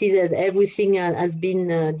 they see that everything has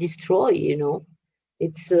been destroyed, you know.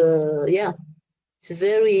 It's, it's a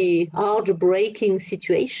very heartbreaking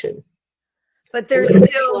situation. But there's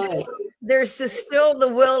still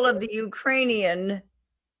the will of the Ukrainian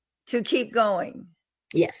to keep going.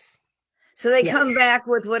 Yes. So they come back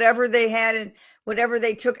with whatever they had and whatever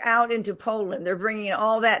they took out into Poland. They're bringing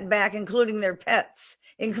all that back, including their pets,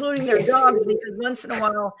 including their dogs, because once in a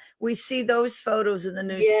while we see those photos in the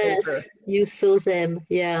newspaper. Yes, you saw them.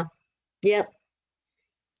 Yeah. Yep.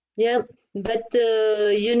 Yep. But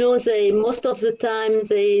you know, most of the time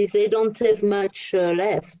they don't have much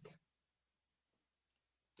left.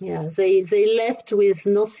 Yeah, they left with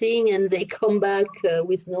nothing and they come back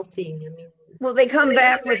with nothing. I mean, well, they come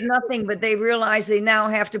back with nothing, but they realize they now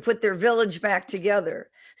have to put their village back together.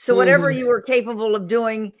 So whatever you were capable of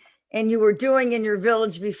doing and you were doing in your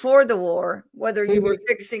village before the war, whether you were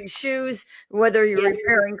fixing shoes, whether you're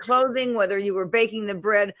repairing clothing, whether you were baking the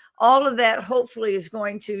bread, all of that hopefully is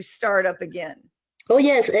going to start up again. Oh,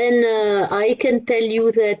 yes. And I can tell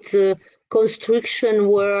you that construction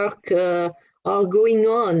work are going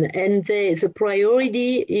on, and the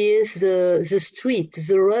priority is the street,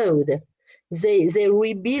 the road. They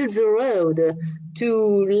rebuild the road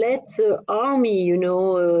to let the army, you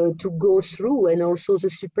know, to go through, and also the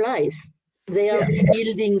supplies. They are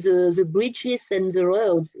building the bridges and the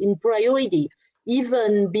roads in priority,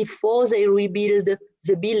 even before they rebuild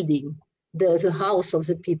the building, the house of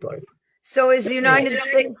the people. So is the United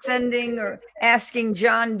States sending or asking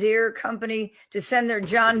John Deere company to send their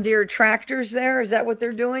John Deere tractors there? Is that what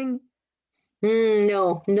they're doing?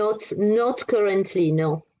 No, not currently,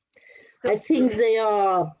 no. I think they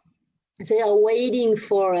are waiting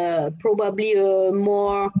for probably a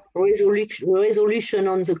more resolution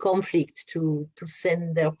on the conflict to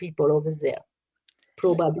send their people over there,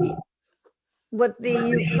 probably. What the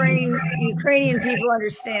Ukrainian people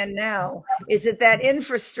understand now is that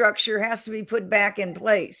infrastructure has to be put back in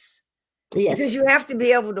place. Yes. Because you have to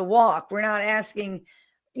be able to walk. We're not asking,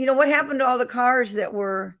 you know, what happened to all the cars that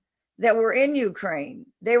were in Ukraine?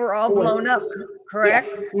 They were all blown up, correct?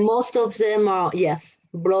 Yes. Most of them are,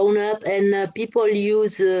 blown up, and people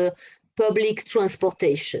use public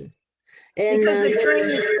transportation. And, because the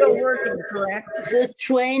train is still working, correct? The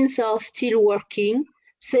trains are still working.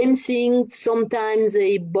 Same thing, sometimes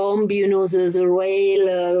they bomb, you know, the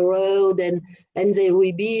rail road and they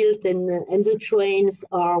rebuild and the trains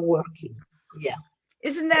are working. Yeah.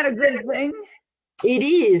 Isn't that a good thing? It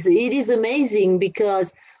is amazing,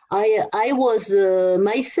 because I was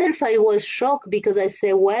myself, I was shocked, because I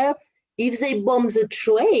said, well, if they bomb the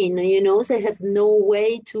train, you know, they have no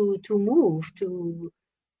way to move,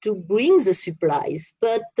 to bring the supplies,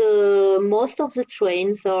 but most of the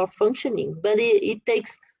trains are functioning. But it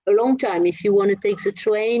takes a long time. If you want to take the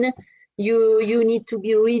train, you need to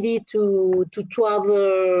be ready to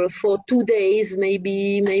travel for 2 days,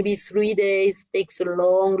 maybe 3 days. It takes a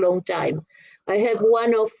long time. I have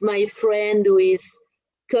one of my friend who is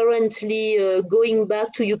currently going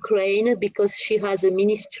back to Ukraine because she has a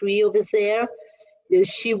ministry over there.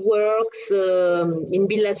 she works in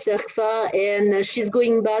Bila Tserkva, and she's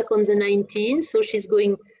going back on the 19th. So she's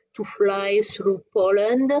going to fly through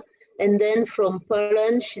Poland, and then from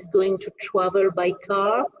Poland she's going to travel by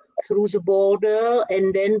car through the border,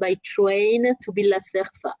 and then by train to Bila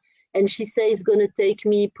Tserkva. And she says it's going to take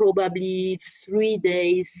me probably 3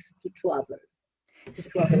 days to travel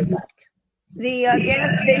back. The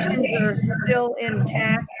gas stations are still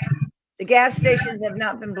intact. The gas stations have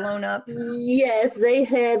not been blown up. Yes, they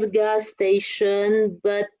have gas station,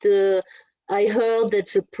 but I heard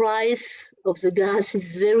that the price of the gas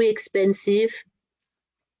is very expensive,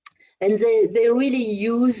 and they really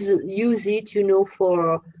use it,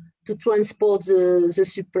 to transport the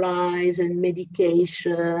supplies and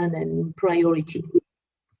medication and priority.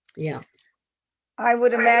 Yeah. I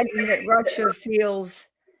would imagine that Russia feels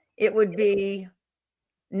it would be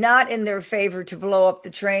not in their favor to blow up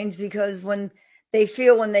the trains, because when they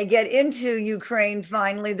get into Ukraine,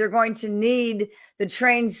 finally, they're going to need the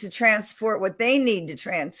trains to transport what they need to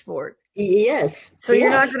transport. Yes. So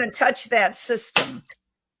you're not going to touch that system.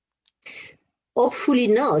 Hopefully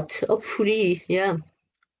not. Hopefully, yeah.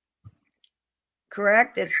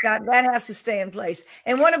 Correct. That has to stay in place.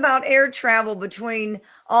 And what about air travel between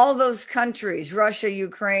all those countries, Russia,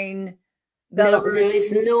 Ukraine, Belarus? No, there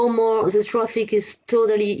is no more. The traffic is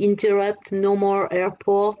totally interrupted. No more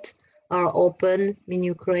airports are open in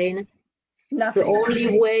Ukraine. Nothing. The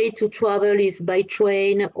only way to travel is by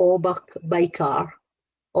train or by car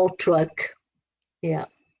or truck. Yeah.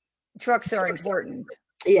 Trucks are important.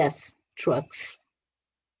 Yes, trucks.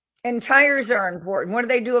 And tires are important. What do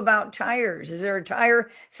they do about tires? Is there a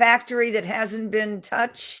tire factory that hasn't been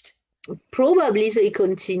touched? Probably they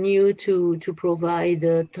continue to provide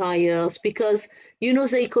tires because,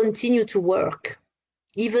 they continue to work.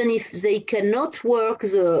 Even if they cannot work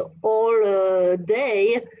the whole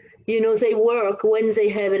day, they work when they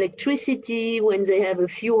have electricity, when they have a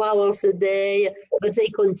few hours a day, but they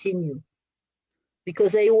continue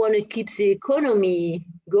because they want to keep the economy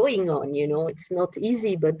going on. It's not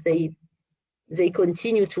easy, but they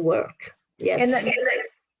continue to work. Yes. And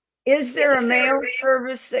is there a mail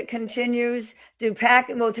service that continues?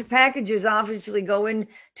 Packages obviously go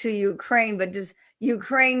into Ukraine, but does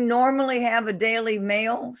Ukraine normally have a daily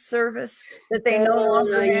mail service that they no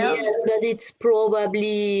longer have? Yes, but it's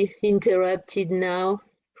probably interrupted now.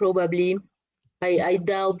 Probably, I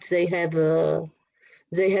doubt they have a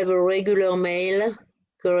regular mail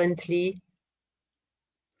currently.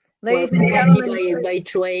 Ladies and gentlemen, by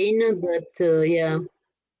train, but yeah.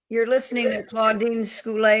 You're listening to Claudine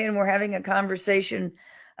Scoulet, and we're having a conversation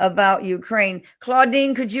about Ukraine.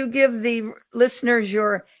 Claudine, could you give the listeners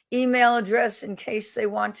your email address in case they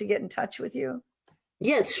want to get in touch with you?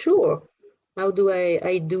 Yes, sure. How do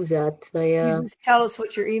I do that? You just tell us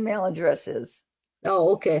what your email address is. Oh,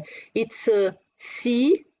 okay. It's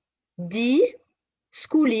CD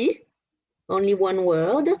Scoulet, only one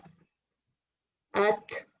word,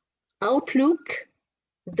 at outlook.com.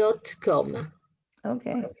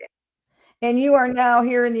 Okay. And you are now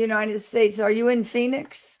here in the United States. Are you in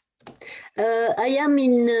Phoenix? I am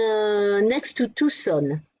in next to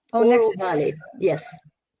Tucson. Next Valley. Yes,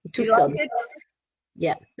 Tucson. You like it?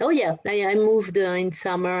 Yeah. Oh, yeah. I moved in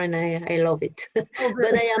summer and I love it. But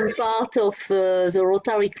I am part of the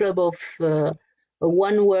Rotary Club of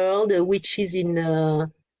One World, which is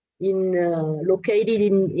located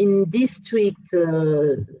in district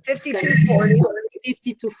 5240.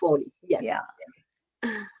 5240. Yes. Yeah.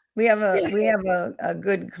 We have a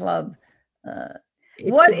good club.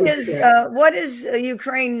 What is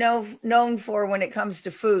Ukraine known for when it comes to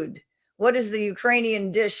food? What is the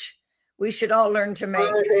Ukrainian dish we should all learn to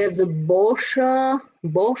make? They have the borsha,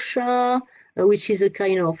 which is a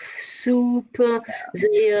kind of soup.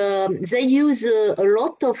 They use a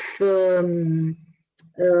lot of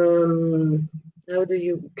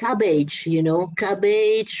cabbage,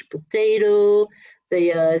 cabbage, potato. They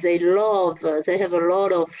have a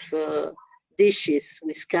lot of dishes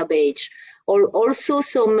with cabbage. Also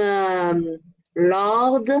some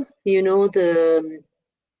lard,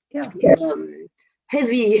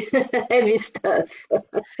 heavy stuff.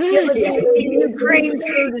 Yeah, but Ukraine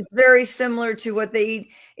food is very similar to what they eat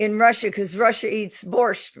in Russia, because Russia eats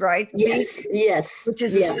borscht, right? Yes. Which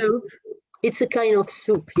is a soup. It's a kind of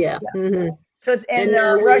soup, yeah. Mm-hmm. So it's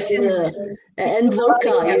Russian and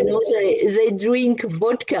vodka. They drink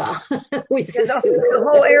vodka with the soup. The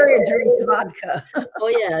whole area drinks vodka. Oh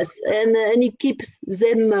yes, and it keeps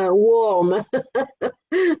them warm.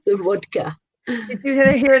 The vodka. Did you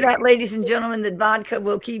hear that, ladies and gentlemen, that vodka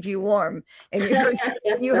will keep you warm? And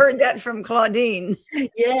you heard that from Claudine.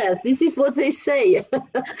 Yes, this is what they say.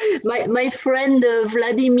 My friend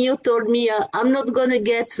Vladimir told me I'm not going to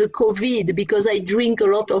get the COVID because I drink a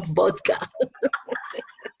lot of vodka.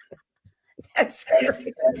 That's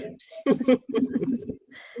great.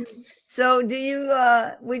 So do you,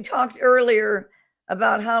 we talked earlier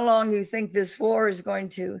about how long you think this war is going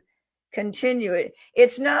to continue.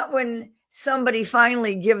 It's not when somebody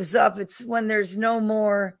finally gives up, it's when there's no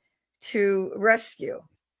more to rescue.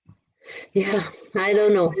 Yeah, I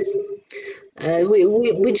don't know.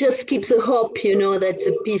 We just keep the hope, that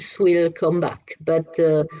the peace will come back. But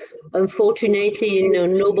unfortunately,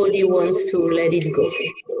 nobody wants to let it go.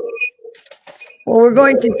 Well, we're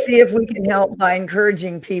going to see if we can help by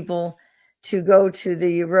encouraging people to go to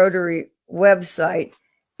the Rotary website,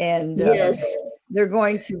 and Yes. they're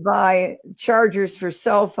going to buy chargers for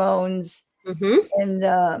cell phones and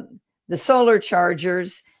the solar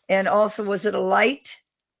chargers, and also, was it a light?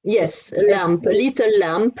 Yes, a lamp, a little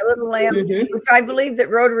lamp. A little lamp, which I believe that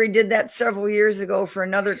Rotary did that several years ago for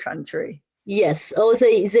another country. Yes. Oh,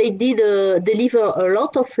 they did deliver a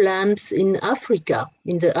lot of lamps in Africa,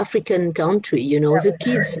 in the African country. The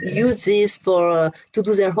kids use this for to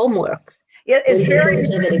do their homework. Yeah, it's very.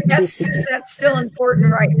 That's still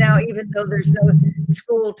important right now, even though there's no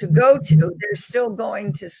school to go to. They're still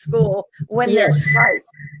going to school when they're right.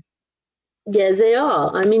 Yeah, they are.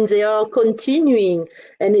 I mean, they are continuing,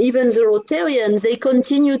 and even the Rotarians, they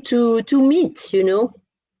continue to meet.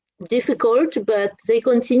 Difficult, but they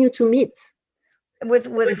continue to meet. With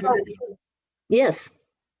hope. Yes,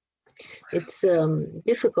 it's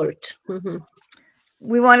difficult.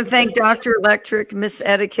 We want to thank Dr. Electric, Miss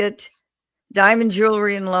Etiquette, Diamond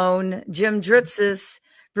Jewelry and Loan, Jim Dritzis,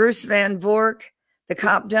 Bruce Van Vork, the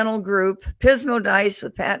Cop Dental Group, Pismo Dice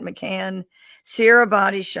with Pat McCann, Sierra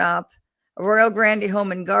Body Shop, Royal Grandy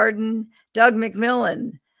Home and Garden, Doug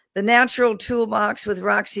McMillan, The Natural Toolbox with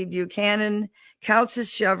Roxy Buchanan,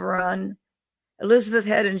 Kautz's Chevron, Elizabeth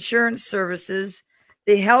Head Insurance Services,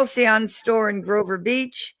 the Halcyon Store in Grover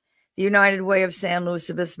Beach, the United Way of San Luis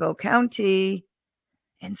Obispo County,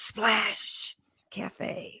 and Splash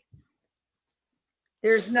Cafe.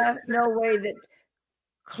 There's no way that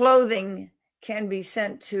clothing can be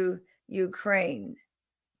sent to Ukraine.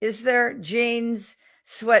 Is there? Jeans,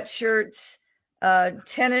 sweatshirts,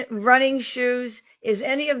 tennis, running shoes? Is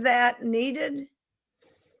any of that needed?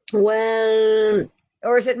 Well,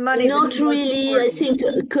 or is it money? Not really. I think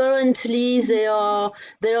currently they are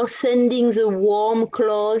sending the warm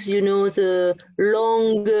clothes, the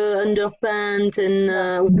long underpants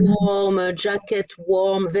and warm jacket,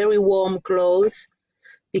 very warm clothes,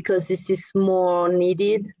 because this is more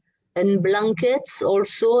needed. And blankets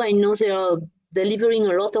also. I know they are delivering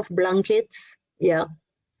a lot of blankets. Yeah.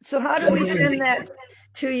 So how do we send that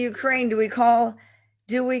to Ukraine? Do we call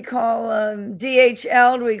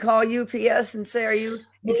DHL? Do we call UPS and say, are you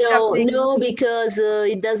accepting? No, because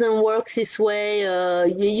it doesn't work this way.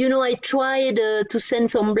 I tried to send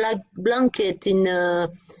some blanket in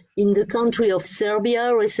the country of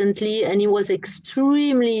Serbia recently, and it was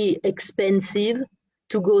extremely expensive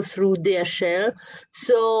to go through DHL.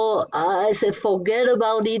 So I said, forget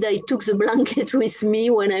about it. I took the blanket with me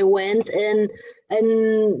when I went, and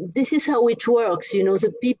this is how it works.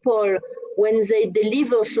 The people, when they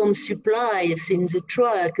deliver some supplies in the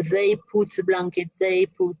truck, they put the blanket,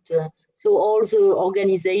 so all the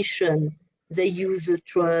organization, they use the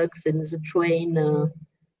trucks and the train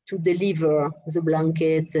to deliver the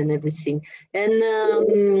blankets and everything.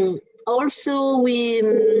 And also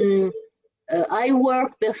I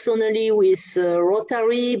work personally with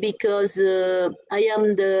Rotary because I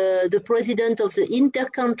am the president of the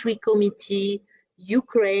Intercountry Committee,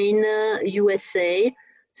 Ukraine, USA.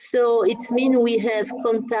 So it means we have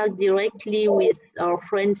contact directly with our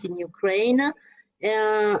friends in Ukraine.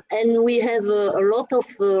 And we have a lot of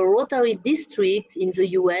Rotary districts in the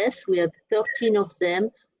US. We have 13 of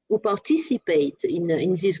them who participate in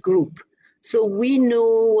this group. So we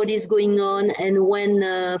know what is going on. And when,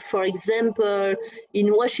 for example,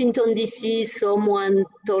 in Washington, D.C., someone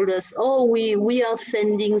told us, we are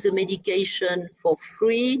sending the medication for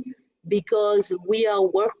free because we are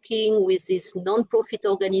working with this non-profit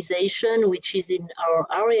organization, which is in our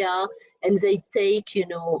area, and they take,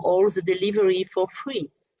 all the delivery for free.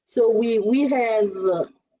 So we have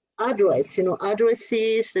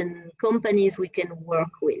addresses and companies we can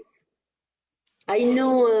work with. I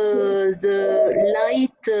know the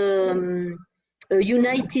Light,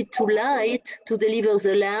 United to Light, to deliver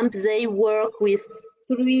the lamp, they work with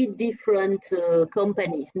 3 different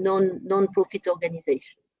companies, non-profit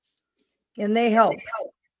organizations. And they help.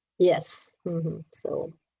 Yes.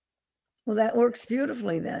 So. Well, that works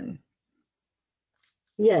beautifully then.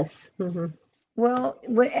 Yes. Well,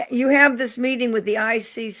 you have this meeting with the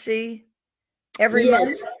ICC every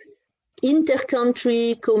month?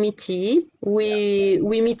 Inter-country committee. We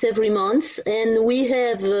meet every month, and we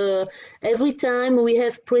have every time we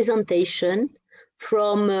have presentation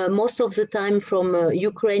from most of the time from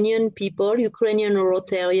Ukrainian people, Ukrainian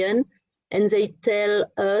Rotarian, and they tell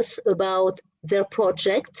us about their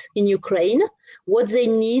project in Ukraine, what they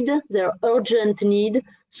need, their urgent need.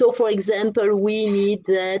 So, for example, we need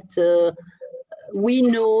that. We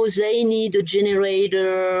know they need a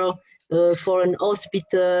generator for an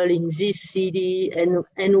hospital in this city,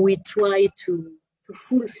 and we try to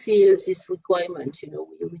fulfill this requirement.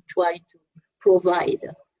 We try to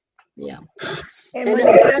provide. Yeah. And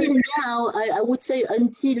until now, I would say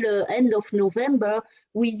until end of November,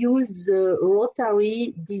 we used the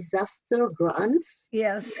Rotary disaster grants.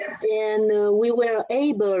 Yes. And we were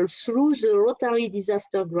able, through the Rotary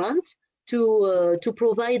disaster grants, to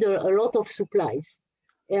provide a lot of supplies.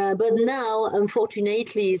 But now,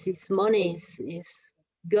 unfortunately, this money is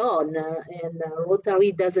gone, and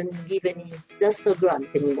Rotary doesn't give any disaster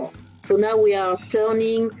grant anymore. So now we are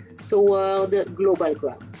turning toward global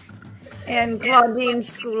grants. And Claudine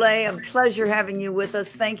Scoulet, a pleasure having you with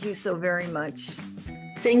us. Thank you so very much.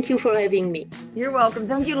 Thank you for having me. You're welcome.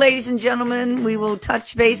 Thank you, ladies and gentlemen. We will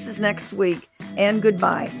touch bases next week. And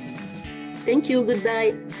goodbye. Thank you.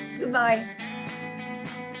 Goodbye. Goodbye.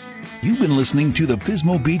 You've been listening to the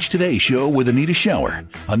Pismo Beach Today Show with Anita Shower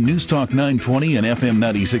on News Talk 920 and FM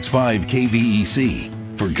 96.5 KVEC.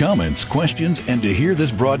 For comments, questions, and to hear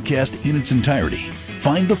this broadcast in its entirety,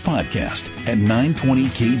 find the podcast at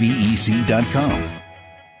 920kvec.com.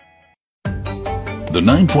 The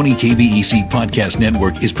 920 KVEC Podcast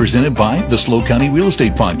Network is presented by the SLO County Real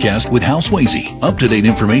Estate Podcast with Hal Swayze. Up-to-date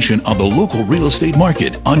information on the local real estate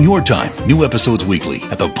market on your time. New episodes weekly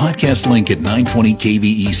at the podcast link at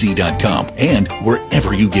 920kvec.com and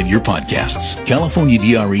wherever you get your podcasts. California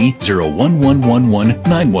DRE 01111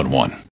 911.